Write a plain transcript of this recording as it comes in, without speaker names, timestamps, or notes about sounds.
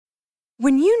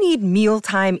When you need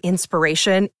mealtime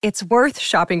inspiration, it's worth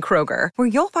shopping Kroger, where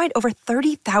you'll find over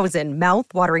 30,000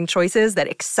 mouth-watering choices that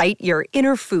excite your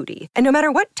inner foodie. And no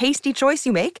matter what tasty choice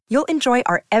you make, you'll enjoy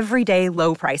our everyday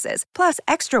low prices, plus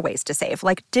extra ways to save,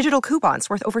 like digital coupons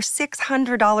worth over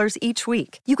 $600 each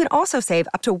week. You can also save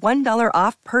up to $1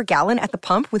 off per gallon at the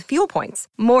pump with fuel points.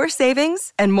 More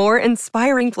savings and more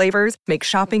inspiring flavors make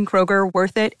shopping Kroger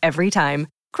worth it every time.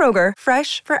 Kroger,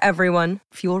 fresh for everyone.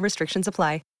 Fuel restrictions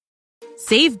apply.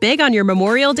 Save big on your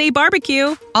Memorial Day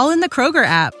barbecue, all in the Kroger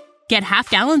app. Get half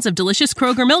gallons of delicious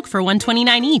Kroger milk for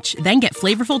 $1.29 each. Then get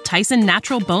flavorful Tyson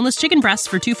natural boneless chicken breasts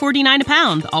for $2.49 a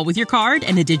pound, all with your card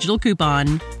and a digital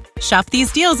coupon. Shop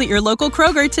these deals at your local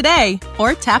Kroger today,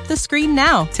 or tap the screen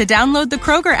now to download the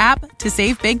Kroger app to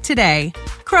save big today.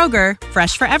 Kroger,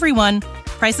 fresh for everyone.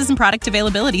 Prices and product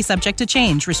availability subject to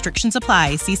change. Restrictions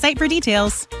apply. See site for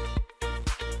details.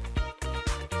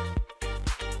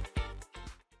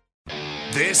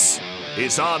 This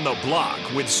is On the Block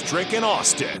with Strick and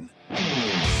Austin.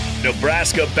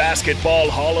 Nebraska Basketball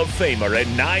Hall of Famer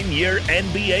and 9-year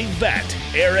NBA vet,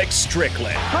 Eric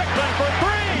Strickland. Strickland for three!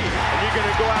 And you're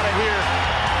going to go out of here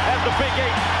as the Big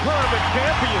 8 tournament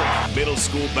champion. Middle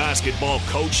school basketball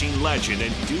coaching legend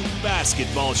and Duke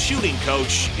basketball shooting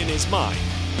coach in his mind,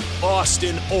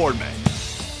 Austin Orman.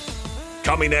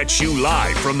 Coming at you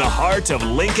live from the heart of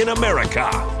Lincoln, America.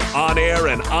 On air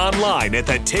and online at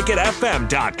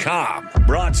theticketfm.com.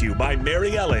 Brought to you by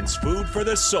Mary Ellen's Food for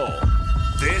the Soul.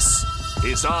 This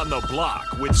is On the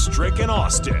Block with Strick and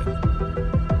Austin.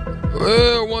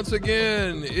 Well, once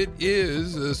again, it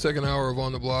is the second hour of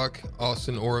On the Block.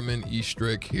 Austin Orman, E.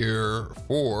 Strick here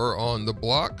for On the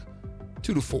Block,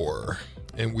 2 to 4.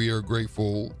 And we are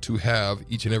grateful to have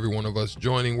each and every one of us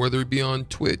joining, whether it be on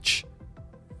Twitch,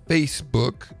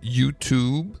 Facebook,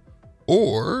 YouTube,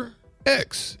 or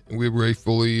X. We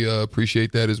gratefully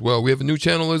appreciate that as well. We have a new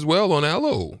channel as well on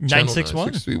Allo.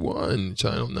 961.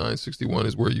 Channel 961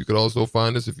 is where you could also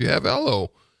find us if you have Allo.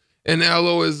 And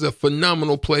Allo is a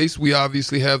phenomenal place. We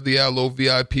obviously have the Allo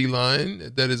VIP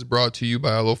line that is brought to you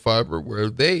by Allo Fiber,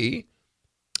 where they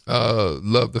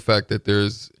love the fact that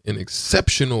there's an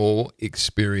exceptional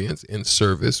experience and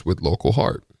service with local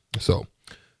heart. So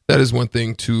that is one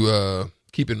thing to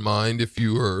keep in mind if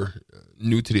you are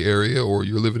new to the area or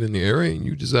you're living in the area and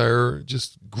you desire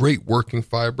just great working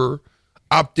fiber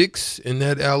optics, and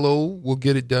that Allo will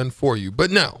get it done for you. But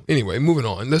now, anyway, moving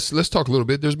on. Let's talk a little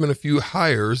bit. There's been a few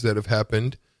hires that have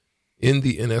happened in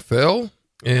the NFL,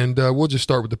 and we'll just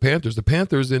start with the Panthers. The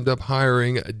Panthers end up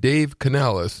hiring Dave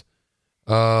Canales.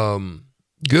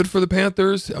 Good for the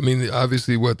Panthers. I mean,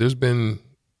 obviously, there's been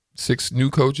 7 new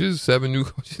coaches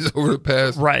over the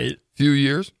past few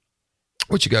years.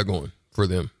 What you got going for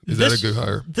them? Is that a good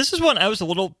hire? This is one I was a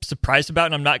little surprised about,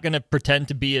 and I'm not going to pretend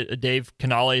to be a Dave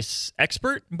Canales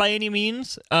expert by any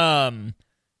means. For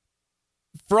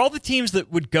all the teams that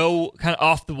would go kind of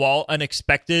off the wall,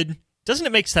 unexpected, doesn't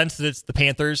it make sense that it's the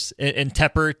Panthers and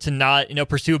Tepper to not,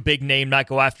 pursue a big name, not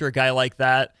go after a guy like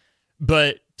that,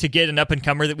 but to get an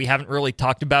up-and-comer that we haven't really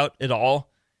talked about at all?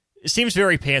 It seems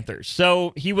very Panthers.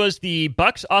 So he was the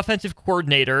Bucs offensive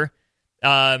coordinator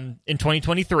in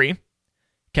 2023.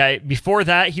 Okay, before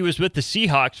that, he was with the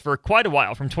Seahawks for quite a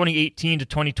while, from 2018 to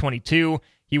 2022.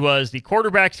 He was the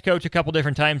quarterbacks coach a couple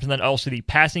different times, and then also the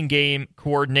passing game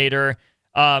coordinator.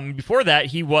 Before that,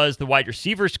 he was the wide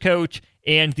receivers coach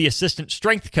and the assistant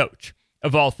strength coach,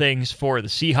 of all things, for the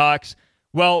Seahawks.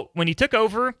 Well, when he took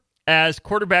over as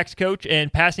quarterbacks coach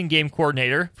and passing game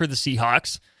coordinator for the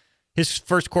Seahawks, his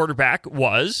first quarterback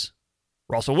was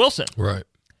Russell Wilson. Right.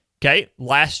 Okay,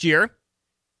 last year,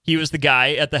 he was the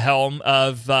guy at the helm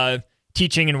of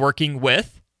teaching and working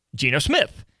with Geno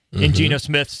Smith in Geno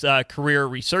Smith's career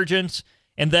resurgence.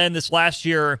 And then this last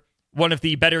year, one of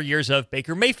the better years of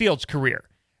Baker Mayfield's career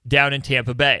down in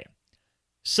Tampa Bay.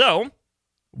 So,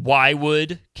 why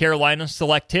would Carolina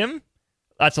select him?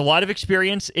 That's a lot of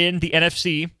experience in the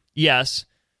NFC, yes,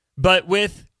 but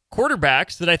with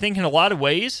quarterbacks that I think in a lot of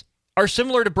ways are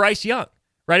similar to Bryce Young.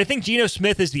 Right, I think Geno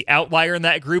Smith is the outlier in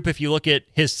that group if you look at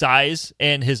his size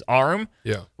and his arm.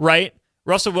 Yeah. Right?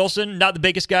 Russell Wilson, not the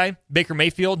biggest guy. Baker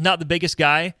Mayfield, not the biggest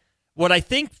guy. What I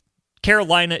think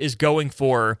Carolina is going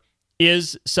for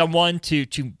is someone to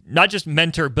not just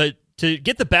mentor, but to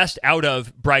get the best out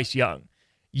of Bryce Young.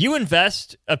 You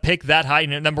invest a pick that high,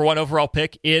 number 1 overall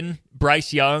pick in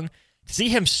Bryce Young, to see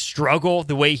him struggle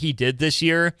the way he did this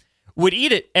year would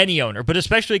eat at any owner, but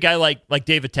especially a guy like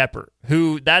David Tepper,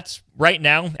 who that's right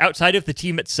now, outside of the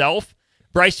team itself,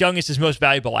 Bryce Young is his most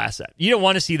valuable asset. You don't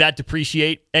want to see that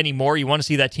depreciate anymore. You want to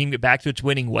see that team get back to its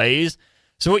winning ways.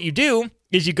 So what you do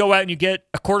is you go out and you get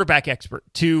a quarterback expert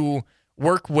to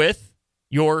work with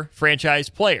your franchise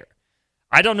player.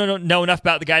 I don't know enough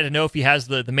about the guy to know if he has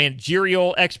the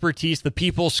managerial expertise, the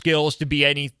people skills to be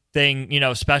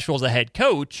anything, special as a head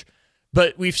coach.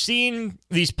 But we've seen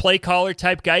these play caller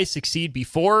type guys succeed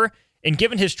before. And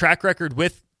given his track record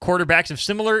with quarterbacks of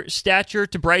similar stature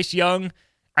to Bryce Young,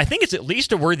 I think it's at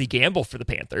least a worthy gamble for the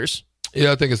Panthers.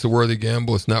 Yeah, I think it's a worthy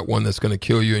gamble. It's not one that's going to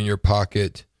kill you in your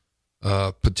pocket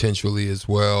potentially as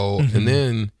well. Mm-hmm. And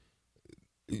then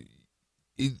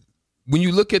when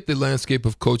you look at the landscape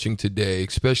of coaching today,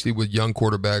 especially with young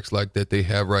quarterbacks like that they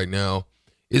have right now,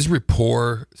 is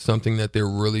rapport something that they're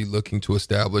really looking to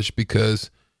establish? Because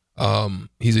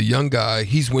he's a young guy.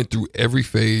 He's went through every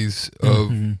phase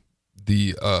of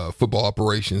the football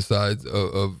operations side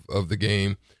of the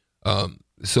game.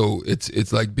 So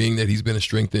it's like being that he's been a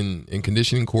strength and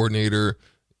conditioning coordinator,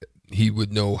 he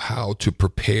would know how to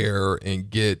prepare and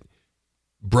get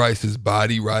Bryce's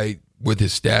body right with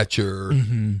his stature.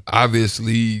 Mm-hmm.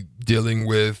 Obviously dealing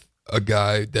with a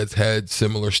guy that's had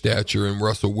similar stature in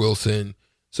Russell Wilson.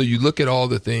 So you look at all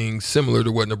the things similar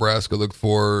to what Nebraska looked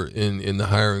for in the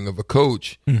hiring of a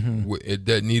coach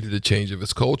that needed a change of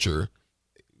its culture,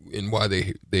 and why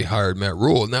they hired Matt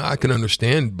Rule. Now, I can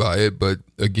understand by it, but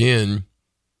again,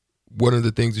 one of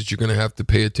the things that you're going to have to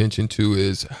pay attention to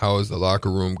is how is the locker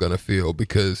room going to feel,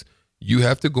 because you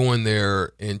have to go in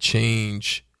there and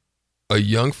change a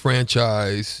young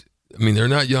franchise. I mean, they're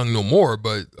not young no more,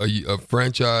 but a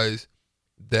franchise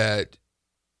that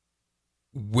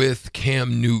with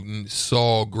Cam Newton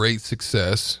saw great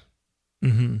success.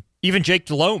 Mm-hmm. Even Jake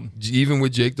Delhomme. Even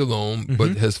with Jake Delhomme,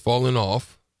 but has fallen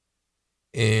off.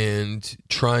 And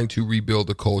trying to rebuild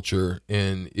the culture,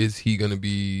 and is he going to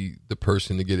be the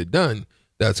person to get it done?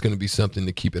 That's going to be something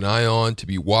to keep an eye on, to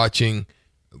be watching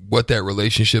what that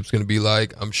relationship's going to be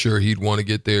like. I'm sure he'd want to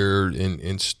get there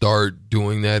and start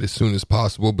doing that as soon as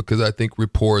possible, because I think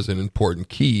rapport is an important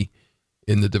key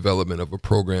in the development of a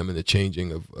program and the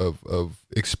changing of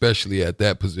especially at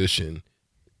that position,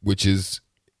 which is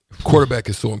quarterback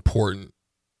is so important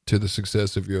to the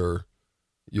success of your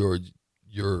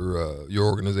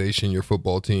organization, your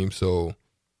football team. So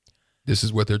this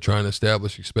is what they're trying to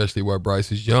establish, especially while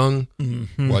Bryce is young,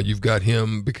 while you've got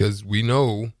him, because we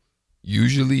know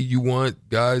usually you want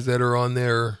guys that are on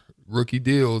their rookie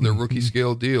deal, their rookie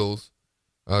scale deals,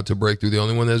 to break through. The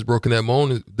only one that's broken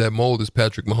that mold is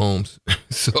Patrick Mahomes.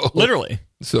 So literally.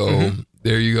 So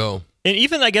there you go. And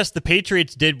even, I guess, the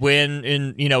Patriots did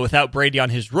win without Brady on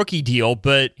his rookie deal,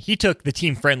 but he took the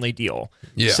team-friendly deal.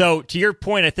 Yeah. So, to your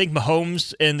point, I think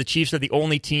Mahomes and the Chiefs are the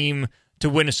only team to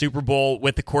win a Super Bowl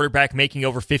with the quarterback making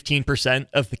over 15%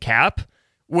 of the cap,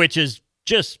 which is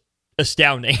just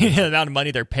astounding, the amount of money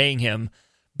they're paying him.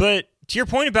 But to your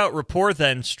point about rapport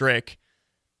then, Strick,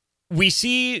 we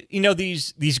see,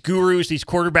 these gurus, these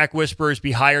quarterback whisperers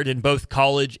be hired in both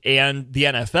college and the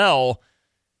NFL,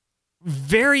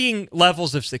 varying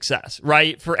levels of success,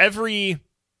 right? For every,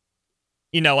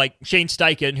 like Shane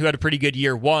Steichen, who had a pretty good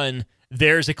year one,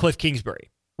 there's a Cliff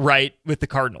Kingsbury, right, with the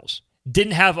Cardinals.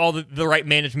 Didn't have all the right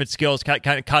management skills, kind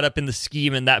of caught up in the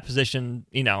scheme in that position,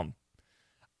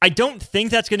 I don't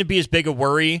think that's going to be as big a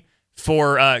worry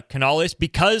for Canales,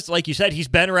 because, like you said, he's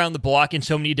been around the block in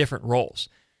so many different roles.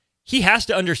 He has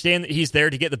to understand that he's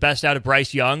there to get the best out of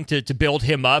Bryce Young, to build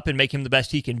him up and make him the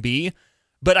best he can be.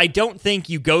 But I don't think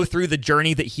you go through the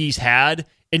journey that he's had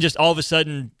and just all of a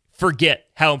sudden forget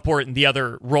how important the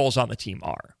other roles on the team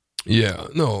are. Yeah,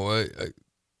 no,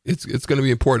 it's going to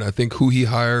be important. I think who he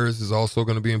hires is also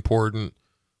going to be important.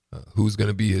 Who's going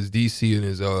to be his DC and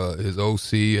his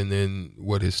OC, and then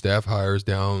what his staff hires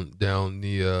down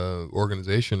the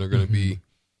organization are going to be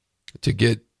to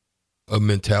get a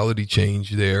mentality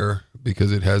change there,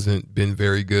 because it hasn't been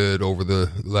very good over the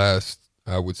last,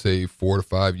 I would say, 4 to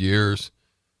 5 years.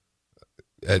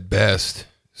 At best.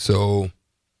 So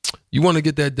you want to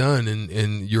get that done,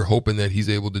 and you're hoping that he's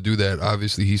able to do that.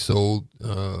 Obviously, he sold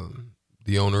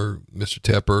the owner, Mr.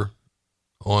 Tepper,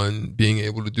 on being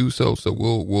able to do so. So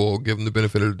we'll give him the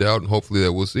benefit of the doubt, and hopefully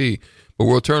that we'll see. But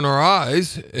we'll turn our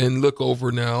eyes and look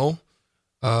over now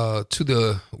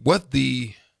to what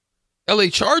the LA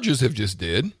Chargers have just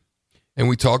did. And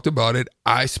we talked about it.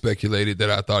 I speculated that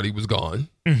I thought he was gone.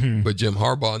 But Jim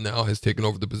Harbaugh now has taken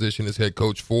over the position as head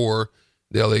coach for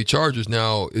the LA Chargers.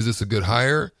 Now, is this a good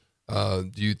hire? Do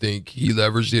you think he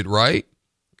leveraged it right?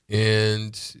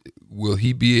 And will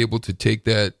he be able to take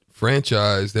that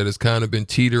franchise that has kind of been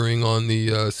teetering on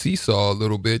the seesaw a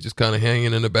little bit, just kind of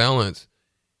hanging in the balance,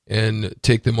 and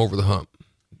take them over the hump?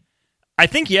 I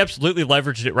think he absolutely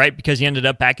leveraged it right, because he ended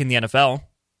up back in the NFL,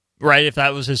 right? If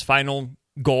that was his final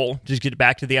goal, just get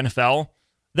back to the NFL.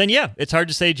 then yeah, it's hard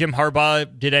to say Jim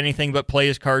Harbaugh did anything but play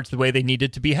his cards the way they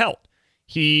needed to be held.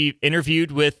 He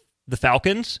interviewed with the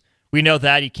Falcons. We know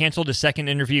that. He canceled his second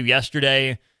interview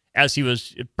yesterday as he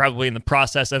was probably in the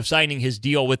process of signing his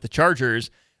deal with the Chargers.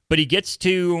 But he gets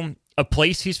to a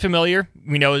place he's familiar.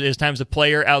 We know his time as a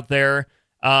player out there.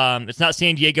 It's not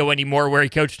San Diego anymore where he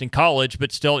coached in college,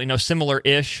 but still,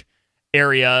 similar-ish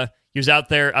area. He was out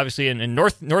there, obviously, in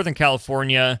Northern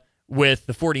California with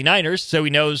the 49ers, so he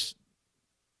knows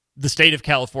the state of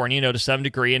California, to some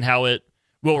degree, and how it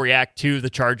will react to the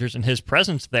Chargers and his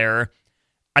presence there.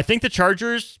 I think the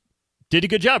Chargers did a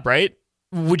good job, right?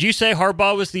 Would you say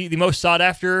Harbaugh was the most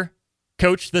sought-after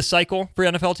coach this cycle for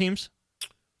NFL teams?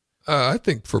 I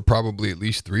think for probably at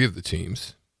least 3 of the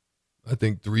teams. I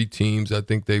think 3 teams, I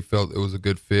think they felt it was a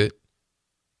good fit.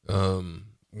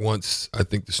 Once I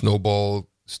think the snowball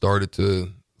started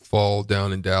to fall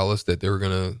down in Dallas, that they were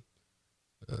going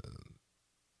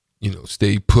to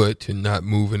stay put and not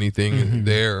move anything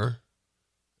there.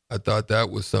 I thought that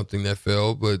was something that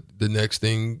fell, but the next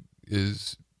thing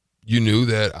is you knew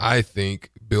that I think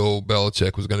Bill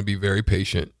Belichick was going to be very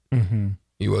patient.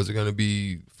 He wasn't going to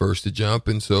be first to jump,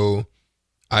 and so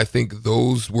I think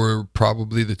those were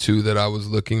probably the 2 that I was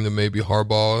looking to maybe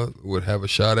Harbaugh would have a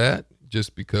shot at,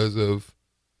 just because of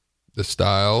the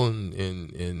style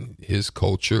and his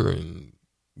culture and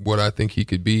what I think he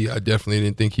could be. I definitely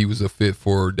didn't think he was a fit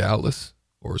for Dallas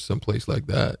or someplace like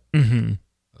that.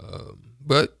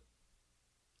 But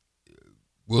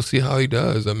we'll see how he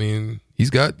does. I mean, he's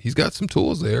got some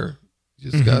tools there.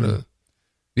 Just gotta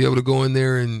be able to go in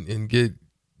there and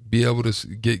be able to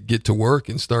get to work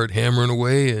and start hammering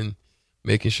away and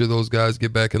making sure those guys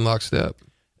get back in lockstep.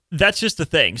 That's just the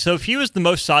thing. So if he was the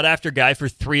most sought-after guy for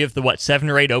 3 of the, 7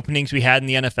 or 8 openings we had in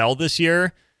the NFL this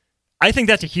year, I think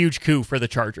that's a huge coup for the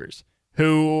Chargers,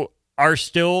 who are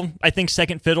still, I think,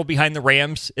 second fiddle behind the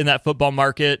Rams in that football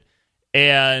market,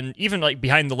 and even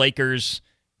behind the Lakers,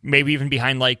 maybe even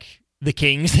behind the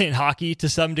Kings in hockey to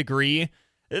some degree.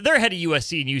 They're ahead of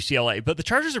USC and UCLA, but the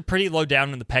Chargers are pretty low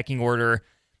down in the pecking order.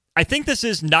 I think this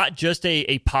is not just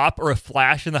a pop or a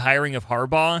flash in the hiring of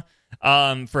Harbaugh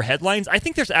for headlines. I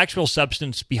think there's actual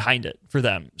substance behind it for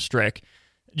them, Strick.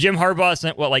 Jim Harbaugh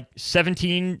sent,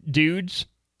 17 dudes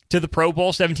to the Pro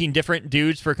Bowl, 17 different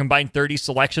dudes for a combined 30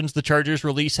 selections the Chargers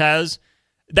release has.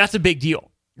 That's a big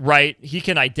deal, right? He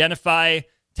can identify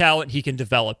talent. He can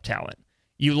develop talent.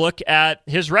 You look at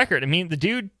his record. I mean, the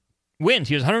dude wins.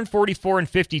 He was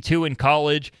 144-52 in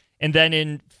college, and then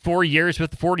in 4 years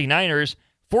with the 49ers,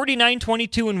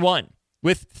 49-22-1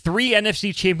 with 3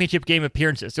 NFC Championship game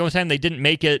appearances. The only time they didn't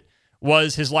make it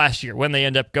was his last year when they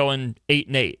end up going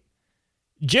 8-8.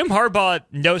 Jim Harbaugh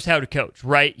knows how to coach,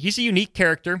 right? He's a unique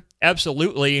character,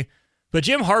 absolutely, but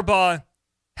Jim Harbaugh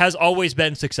has always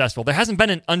been successful. There hasn't been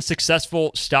an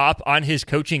unsuccessful stop on his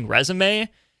coaching resume,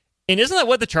 and isn't that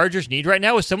what the Chargers need right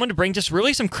now, is someone to bring just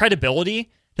really some credibility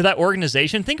to that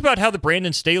organization? Think about how the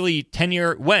Brandon Staley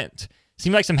tenure went.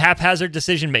 Seemed like some haphazard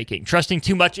decision-making, trusting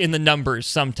too much in the numbers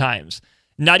sometimes,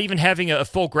 not even having a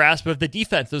full grasp of the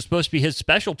defense that was supposed to be his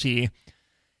specialty.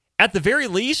 At the very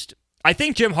least, I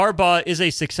think Jim Harbaugh is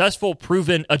a successful,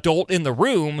 proven adult in the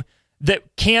room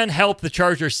that can help the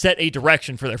Chargers set a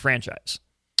direction for their franchise.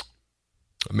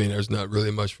 I mean, there's not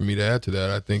really much for me to add to that.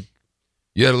 I think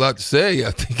you had a lot to say.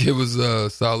 I think it was a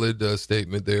solid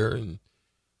statement there, and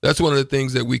that's one of the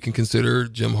things that we can consider.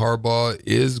 Jim Harbaugh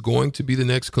is going to be the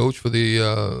next coach for the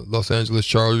Los Angeles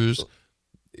Chargers.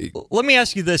 Let me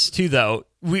ask you this, too, though.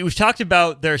 We've talked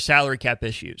about their salary cap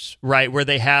issues, right, where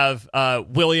they have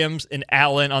Williams and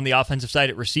Allen on the offensive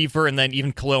side at receiver, and then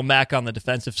even Khalil Mack on the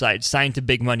defensive side, signed to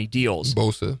big money deals.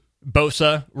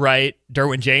 Bosa, right?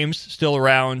 Derwin James still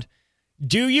around.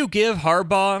 Do you give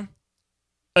Harbaugh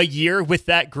a year with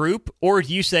that group, or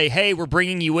do you say, hey, we're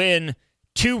bringing you in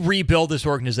to rebuild this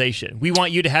organization? We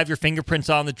want you to have your fingerprints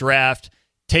on the draft,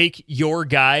 take your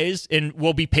guys, and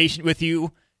we'll be patient with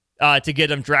you to get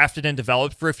them drafted and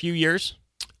developed for a few years?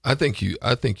 I think you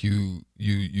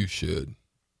should,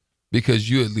 because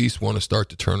you at least want to start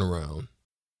to turn around.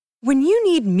 When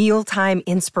you need mealtime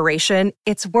inspiration,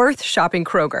 it's worth shopping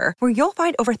Kroger, where you'll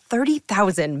find over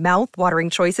 30,000 mouth-watering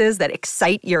choices that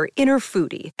excite your inner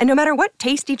foodie. And no matter what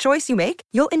tasty choice you make,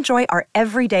 you'll enjoy our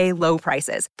everyday low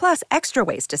prices, plus extra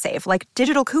ways to save, like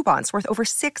digital coupons worth over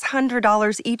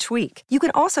 $600 each week. You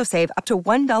can also save up to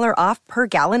 $1 off per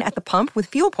gallon at the pump with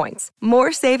fuel points.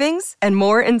 More savings and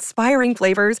more inspiring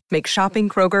flavors make shopping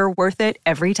Kroger worth it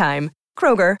every time.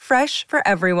 Kroger, fresh for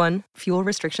everyone. Fuel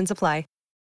restrictions apply.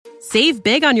 Save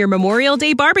big on your Memorial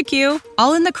Day barbecue,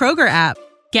 all in the Kroger app.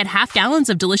 Get half gallons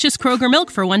of delicious Kroger milk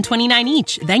for $1.29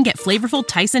 each. Then get flavorful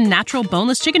Tyson natural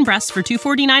boneless chicken breasts for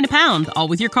 $2.49 a pound, all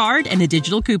with your card and a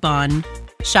digital coupon.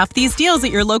 Shop these deals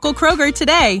at your local Kroger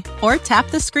today, or tap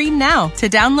the screen now to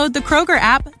download the Kroger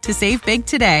app to save big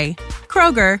today.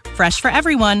 Kroger, fresh for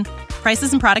everyone.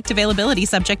 Prices and product availability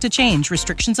subject to change.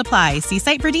 Restrictions apply. See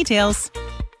site for details.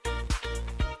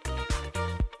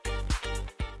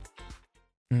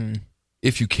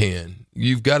 If you can,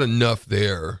 you've got enough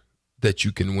there that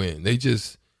you can win. They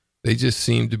just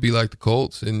seem to be like the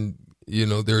Colts, and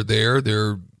they're there,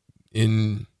 they're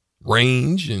in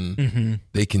range, and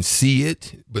they can see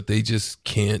it, but they just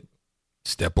can't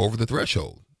step over the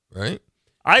threshold, right?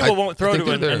 Iowa won't throw to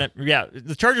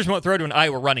the Chargers won't throw to an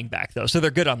Iowa running back though, so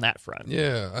they're good on that front.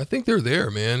 Yeah, I think they're there,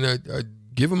 man. I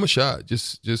give them a shot.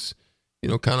 Just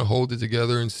kind of hold it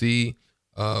together and see.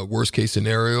 Worst case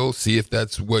scenario, see if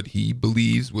that's what he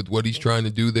believes with what he's trying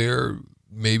to do there.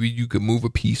 Maybe you could move a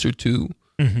piece or two,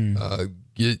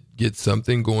 get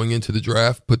something going into the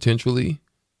draft potentially.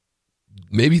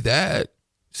 Maybe that.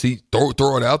 See, throw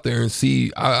it out there and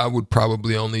see. I would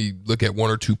probably only look at one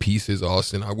or two pieces,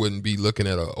 Austin. I wouldn't be looking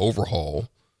at an overhaul.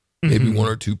 Maybe one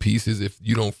or two pieces if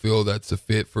you don't feel that's a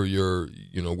fit for your,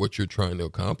 what you're trying to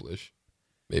accomplish.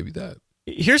 Maybe that.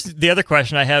 Here's the other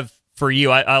question I have for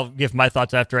you. I'll give my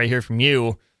thoughts after I hear from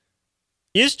you.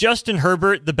 Is Justin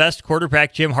Herbert the best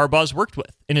quarterback Jim Harbaugh's worked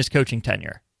with in his coaching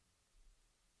tenure?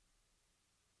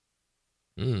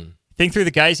 Think through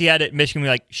the guys he had at Michigan,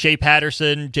 like Shea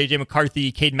Patterson, J.J.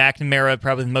 McCarthy, Cade McNamara,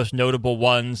 probably the most notable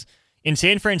ones. In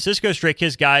San Francisco, Strick,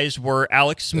 his guys were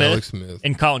Alex Smith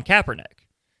and Colin Kaepernick.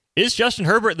 Is Justin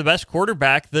Herbert the best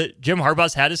quarterback that Jim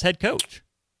Harbaugh's had as head coach?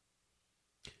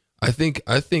 I think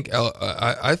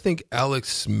Alex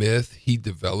Smith, he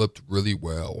developed really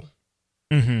well.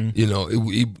 I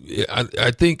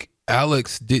think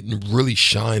Alex didn't really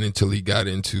shine until he got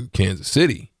into Kansas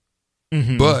City.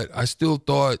 But I still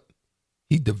thought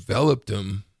he developed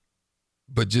him,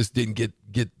 but just didn't get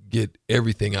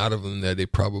everything out of him that they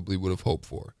probably would have hoped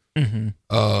for.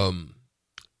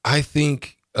 I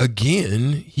think,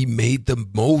 again, he made the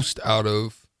most out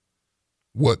of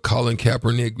what Colin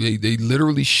Kaepernick, they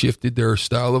literally shifted their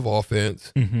style of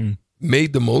offense,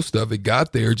 made the most of it,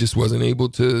 got there, just wasn't able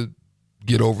to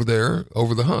get over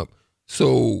the hump.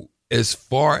 So as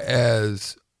far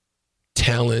as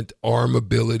talent, arm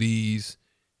abilities,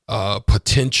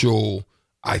 potential,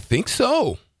 I think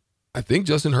so. I think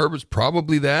Justin Herbert's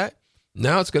probably that.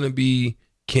 Now it's going to be,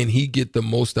 can he get the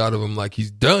most out of him like he's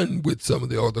done with some of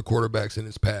the other quarterbacks in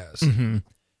his past? Josh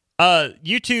on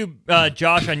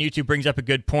YouTube brings up a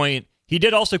good point. He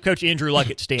did also coach Andrew Luck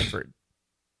at Stanford.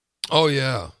 Oh,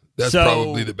 yeah. That's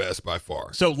probably the best by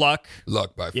far. So Luck by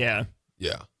far. Yeah.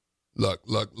 Yeah.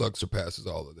 Luck surpasses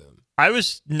all of them. I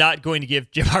was not going to give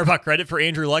Jim Harbaugh credit for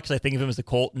Andrew Luck because I think of him as a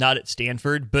Colt, not at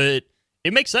Stanford, but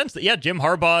it makes sense that, Jim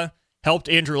Harbaugh helped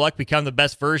Andrew Luck become the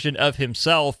best version of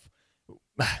himself.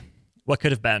 What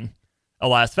could have been?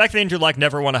 Alas, the fact that Andrew Luck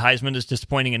never won a Heisman is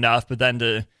disappointing enough, but then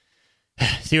to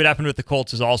see what happened with the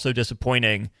Colts is also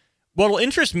disappointing. What will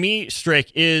interest me,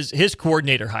 Strick, is his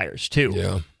coordinator hires, too.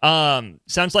 Yeah.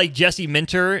 Sounds like Jesse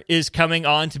Minter is coming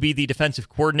on to be the defensive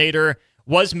coordinator,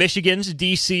 was Michigan's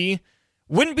DC.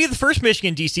 Wouldn't be the first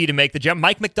Michigan DC to make the jump.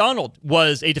 Mike McDonald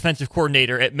was a defensive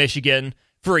coordinator at Michigan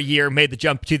for a year, made the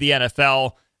jump to the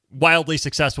NFL, wildly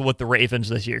successful with the Ravens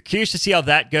this year. Curious to see how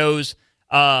that goes.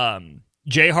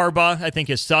 Jay Harbaugh, I think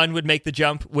his son would make the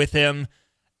jump with him.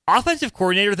 Offensive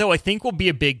coordinator, though, I think will be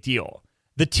a big deal.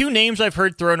 The two names I've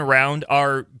heard thrown around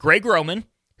are Greg Roman,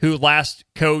 who last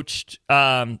coached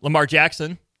Lamar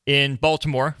Jackson in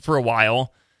Baltimore for a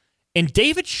while, and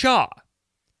David Shaw.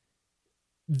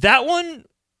 That one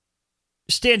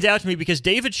stands out to me because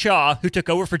David Shaw, who took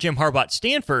over for Jim Harbaugh at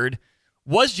Stanford,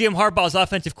 was Jim Harbaugh's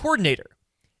offensive coordinator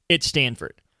at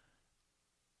Stanford.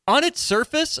 On its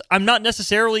surface, I'm not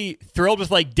necessarily thrilled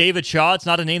with David Shaw. It's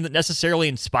not a name that necessarily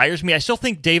inspires me. I still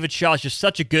think David Shaw is just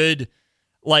such a good,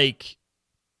 kind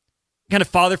of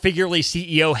father figurely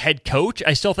CEO head coach.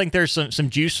 I still think there's some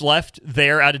juice left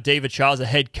there out of David Shaw as a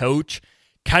head coach.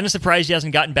 Kind of surprised he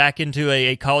hasn't gotten back into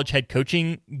a college head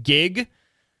coaching gig.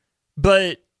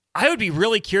 But I would be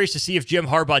really curious to see if Jim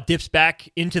Harbaugh dips back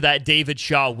into that David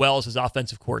Shaw well as his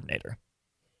offensive coordinator.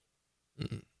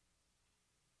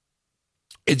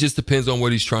 It just depends on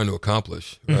what he's trying to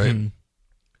accomplish, right?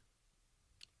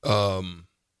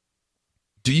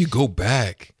 Do you go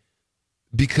back?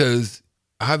 Because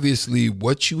obviously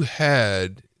what you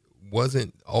had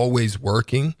wasn't always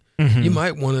working. You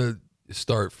might want to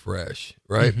start fresh,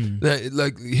 right? Now,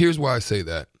 here's why I say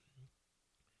that.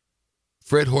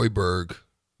 Fred Hoiberg,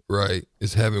 right,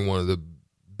 is having one of the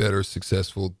better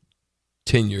successful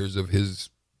tenures of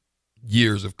his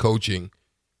years of coaching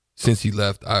since he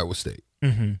left Iowa State.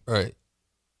 Right.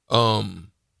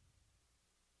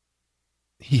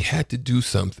 He had to do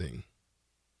something.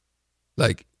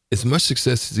 Like, as much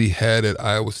success as he had at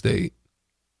Iowa State,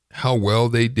 how well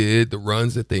they did, the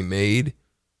runs that they made,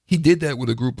 he did that with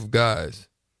a group of guys.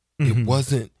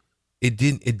 It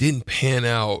didn't pan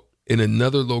out in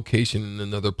another location, in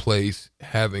another place,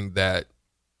 having that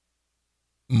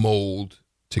mold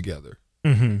together.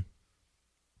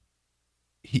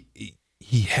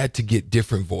 He had to get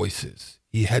different voices.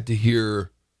 He had to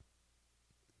hear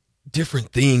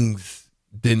different things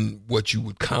than what you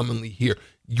would commonly hear.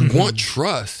 You want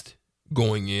trust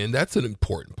going in. That's an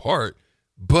important part.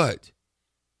 But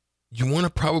you want to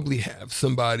probably have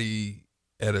somebody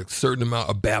at a certain amount,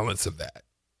 a balance of that.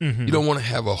 You don't want to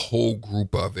have a whole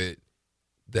group of it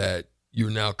that you're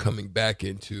now coming back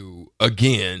into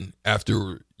again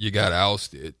after you got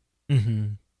ousted.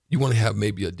 You want to have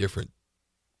maybe a different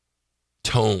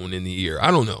tone in the ear.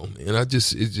 I don't know, man.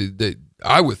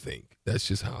 I would think that's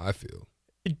just how I feel.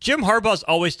 Jim Harbaugh's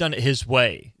always done it his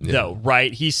way, though,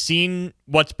 right? He's seen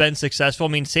what's been successful. I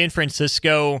mean, San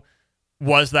Francisco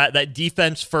was that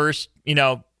defense first,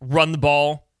 run the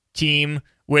ball team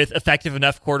with effective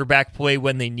enough quarterback play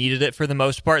when they needed it for the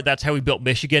most part. That's how he built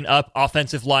Michigan up.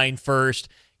 Offensive line first,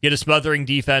 get a smothering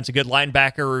defense, a good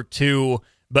linebacker or two,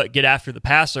 but get after the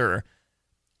passer.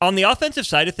 On the offensive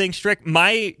side of things, Strick,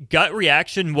 my gut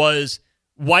reaction was,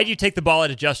 why do you take the ball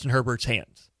out of Justin Herbert's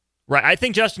hands? Right? I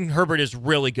think Justin Herbert is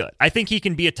really good. I think he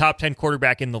can be a top 10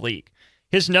 quarterback in the league.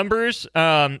 His numbers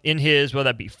in his,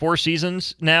 4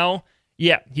 seasons now,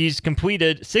 he's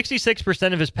completed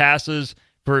 66% of his passes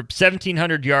for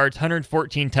 1,700 yards,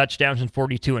 114 touchdowns, and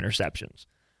 42 interceptions.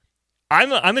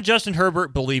 I'm a Justin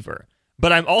Herbert believer,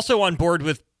 but I'm also on board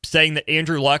with saying that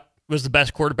Andrew Luck was the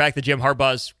best quarterback that Jim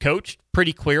Harbaugh's coached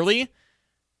pretty clearly.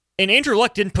 And Andrew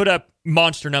Luck didn't put up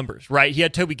monster numbers, right? He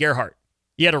had Toby Gerhart.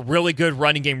 He had a really good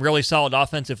running game, really solid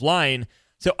offensive line.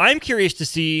 So I'm curious to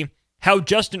see how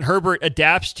Justin Herbert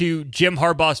adapts to Jim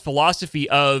Harbaugh's philosophy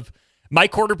of, my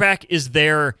quarterback is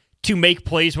there to make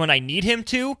plays when I need him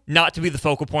to, not to be the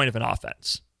focal point of an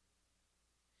offense.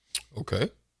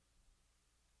 Okay.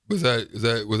 Was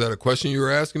that a question you were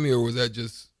asking me, or was that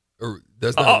just, or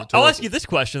that's not? I'll ask you this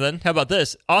question then. How about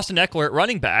this? Austin Eckler at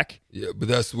running back. Yeah, but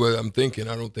that's what I'm thinking.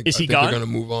 I think gone? they're going to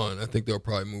move on. I think they'll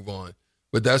probably move on.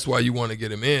 But that's why you want to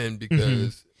get him in,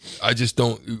 because I just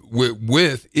don't.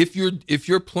 If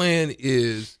your plan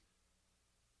is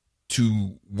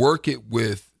to work it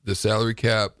with the salary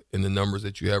cap and the numbers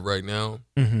that you have right now,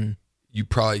 you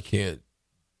probably can't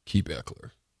keep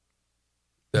Eckler.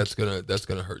 That's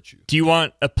gonna hurt you. Do you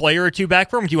want a player or two back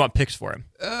for him, or do you want picks for him?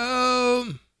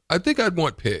 I think I'd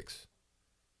want picks.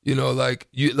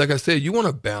 Like I said, you want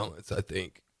to balance. I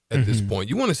think at this point,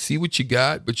 you want to see what you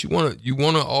got, but you want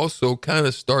to also kind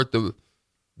of start the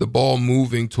ball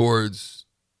moving towards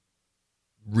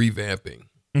revamping,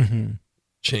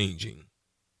 changing.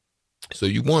 So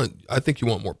I think you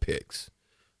want more picks.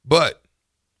 But,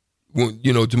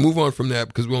 to move on from that,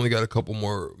 because we only got a couple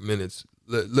more minutes,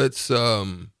 let's,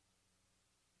 what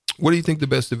do you think the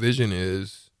best division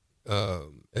is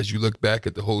as you look back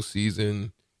at the whole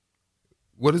season?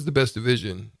 What is the best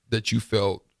division that you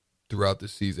felt throughout the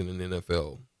season in the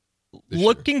NFL?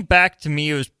 Looking back, to me,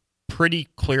 it was pretty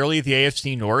clearly the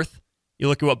AFC North. You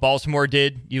look at what Baltimore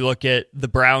did. You look at the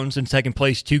Browns in second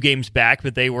place, 2 games back,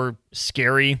 but they were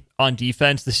scary on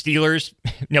defense. The Steelers,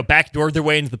 backdoored their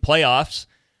way into the playoffs,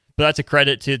 but that's a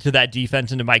credit to that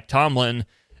defense and to Mike Tomlin.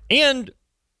 And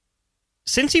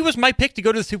since he was my pick to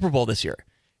go to the Super Bowl this year,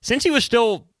 since he was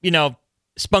still,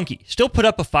 spunky, still put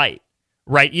up a fight,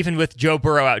 right? Even with Joe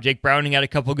Burrow out, Jake Browning had a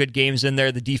couple good games in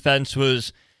there. The defense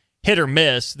was hit or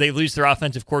miss. They lose their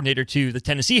offensive coordinator to the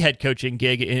Tennessee head coaching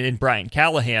gig in Brian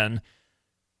Callahan.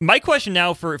 My question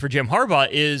now for Jim Harbaugh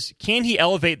is, can he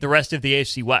elevate the rest of the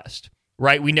AFC West?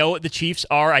 Right? We know what the Chiefs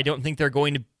are. I don't think they're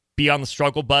going to be on the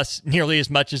struggle bus nearly as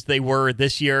much as they were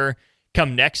this year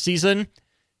come next season.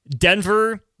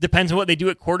 Denver depends on what they do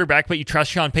at quarterback, but you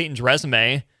trust Sean Payton's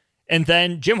resume. And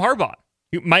then Jim Harbaugh,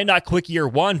 who might not click year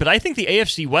one, but I think the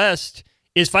AFC West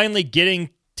is finally getting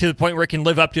to the point where it can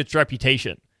live up to its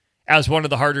reputation as one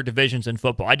of the harder divisions in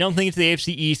football. I don't think it's the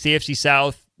AFC East, the AFC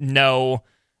South, no.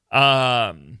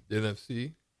 The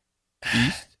NFC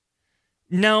East?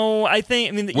 No,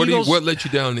 the Eagles. What let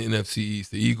you down in the NFC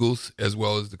East? The Eagles as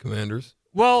well as the Commanders?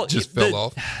 Well, just fell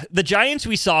off. The Giants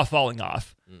we saw falling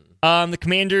off. The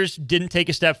Commanders didn't take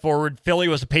a step forward. Philly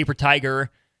was a paper tiger.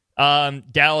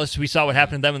 Dallas, we saw what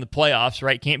happened to them in the playoffs,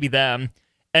 right? Can't be them.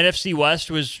 NFC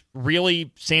West was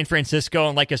really San Francisco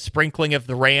and like a sprinkling of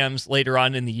the Rams later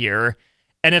on in the year.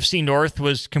 NFC North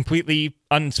was completely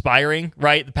uninspiring,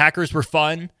 right? The Packers were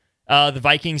fun. The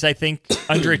Vikings, I think,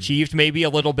 underachieved maybe a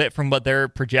little bit from what their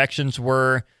projections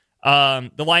were.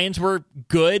 The Lions were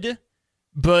good,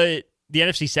 but the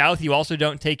NFC South, you also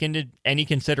don't take into any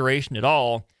consideration at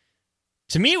all.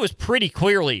 To me, it was pretty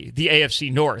clearly the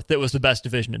AFC North that was the best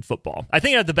division in football. I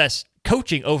think it had the best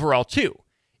coaching overall, too.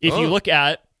 If you look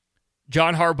at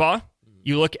John Harbaugh,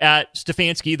 you look at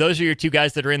Stefanski, those are your two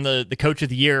guys that are in the Coach of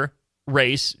the Year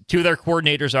race. Two of their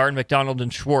coordinators are McDonald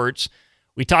and Schwartz.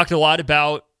 We talked a lot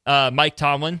about Mike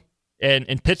Tomlin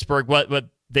and Pittsburgh, what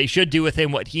they should do with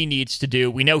him, what he needs to do.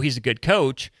 We know he's a good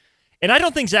coach. And I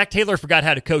don't think Zach Taylor forgot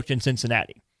how to coach in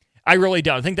Cincinnati. I really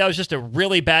don't. I think that was just a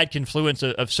really bad confluence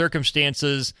of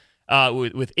circumstances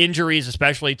with injuries,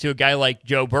 especially to a guy like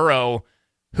Joe Burrow,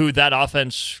 who that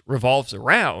offense revolves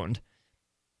around.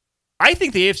 I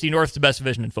think the AFC North is the best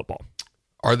division in football.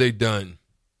 Are they done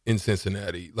in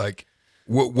Cincinnati? Like,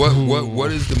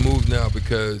 what is the move now?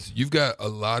 Because you've got a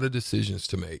lot of decisions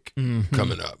to make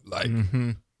coming up. Like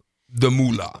the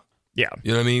moolah. Yeah.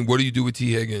 You know what I mean? What do you do with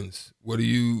T. Higgins? What do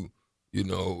you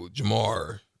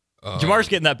Jamar? Jamar's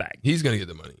getting that bag. He's going to get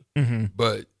the money.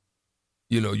 But,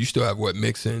 you still have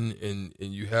Mixon and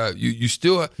you have, you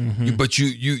still, but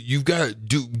you've got to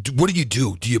do, what do you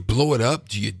do? Do you blow it up?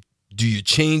 Do you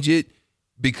change it?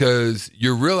 Because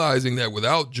you're realizing that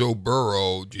without Joe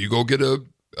Burrow, do you go get a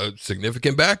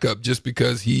significant backup just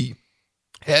because he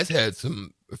has had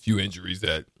a few injuries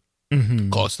that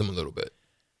cost him a little bit?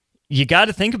 You got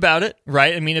to think about it,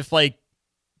 right? I mean, if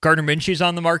Gardner Minshew's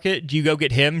on the market, do you go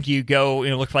get him? Do you go,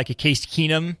 look like a Case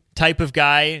Keenum type of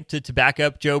guy to back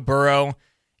up Joe Burrow?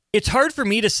 It's hard for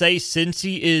me to say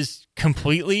Cincy is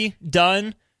completely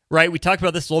done, right? We talked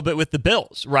about this a little bit with the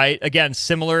Bills, right? Again,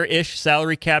 similar-ish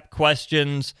salary cap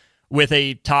questions with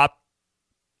a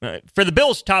for the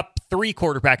Bills, top 3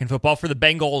 quarterback in football. For the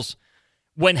Bengals,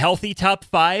 when healthy, top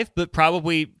 5, but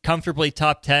probably comfortably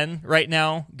top 10 right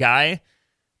now guy.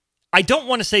 I don't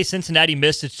want to say Cincinnati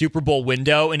missed its Super Bowl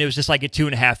window and it was just like a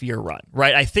 2.5-year run,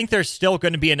 right? I think there's still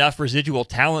going to be enough residual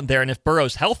talent there. And if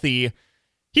Burrow's healthy,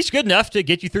 he's good enough to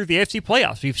get you through the AFC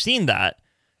playoffs. We've seen that.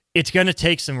 It's going to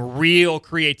take some real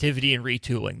creativity and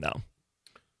retooling, though.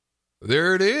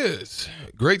 There it is.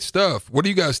 Great stuff. What do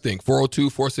you guys think?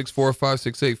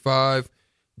 402-464-5685.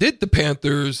 Did the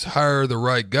Panthers hire the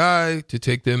right guy to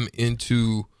take them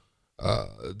into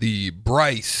the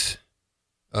Bryce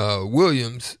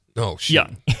Williams? No,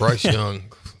 Young. Bryce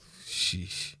Young.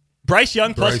 Sheesh. Bryce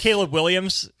Young plus Caleb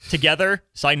Williams together.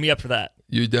 Sign me up for that.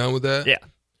 You down with that? Yeah.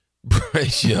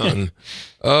 Bryce Young.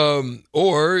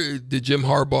 Or did Jim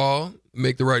Harbaugh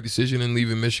make the right decision in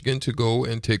leaving Michigan to go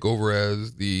and take over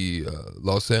as the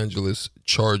Los Angeles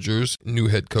Chargers' new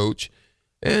head coach?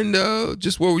 And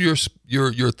just what were your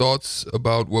thoughts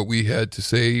about what we had to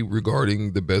say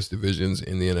regarding the best divisions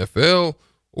in the NFL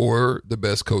or the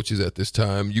best coaches at this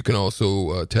time? You can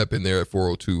also tap in there at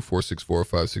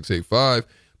 402-464-5685.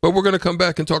 But we're going to come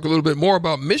back and talk a little bit more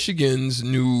about Michigan's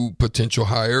new potential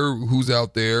hire, who's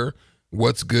out there,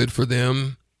 what's good for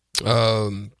them.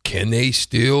 Can they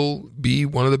still be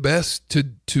one of the best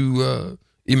to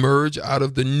emerge out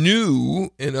of the new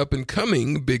and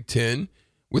up-and-coming Big Ten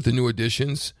with the new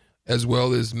additions, as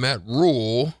well as Matt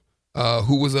Rule,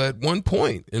 who was at one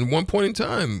point in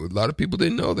time, a lot of people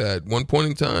didn't know that. At one point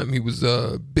in time, he was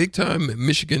a big-time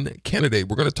Michigan candidate.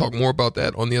 We're going to talk more about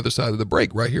that on the other side of the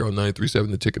break right here on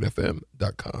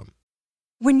 937theticketfm.com.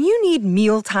 When you need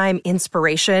mealtime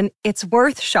inspiration, it's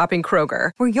worth shopping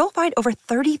Kroger, where you'll find over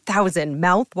 30,000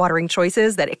 mouth-watering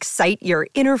choices that excite your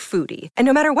inner foodie. And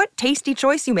no matter what tasty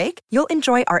choice you make, you'll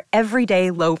enjoy our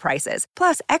everyday low prices,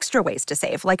 plus extra ways to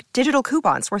save, like digital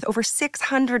coupons worth over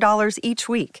 $600 each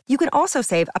week. You can also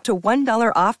save up to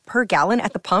 $1 off per gallon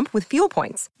at the pump with fuel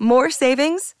points. More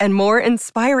savings and more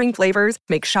inspiring flavors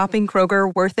make shopping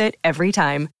Kroger worth it every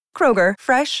time. Kroger,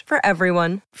 fresh for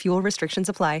everyone. Fuel restrictions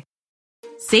apply.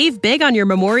 Save big on your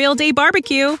Memorial Day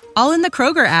barbecue, all in the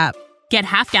Kroger app. Get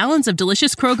half gallons of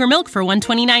delicious Kroger milk for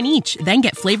 $1.29 each. Then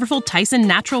get flavorful Tyson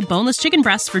natural boneless chicken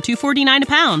breasts for $2.49 a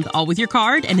pound, all with your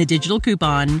card and a digital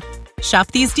coupon. Shop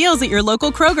these deals at your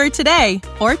local Kroger today,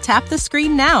 or tap the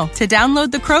screen now to download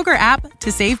the Kroger app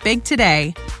to save big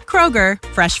today. Kroger,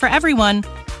 fresh for everyone.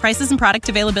 Prices and product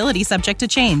availability subject to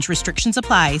change. Restrictions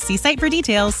apply. See site for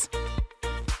details.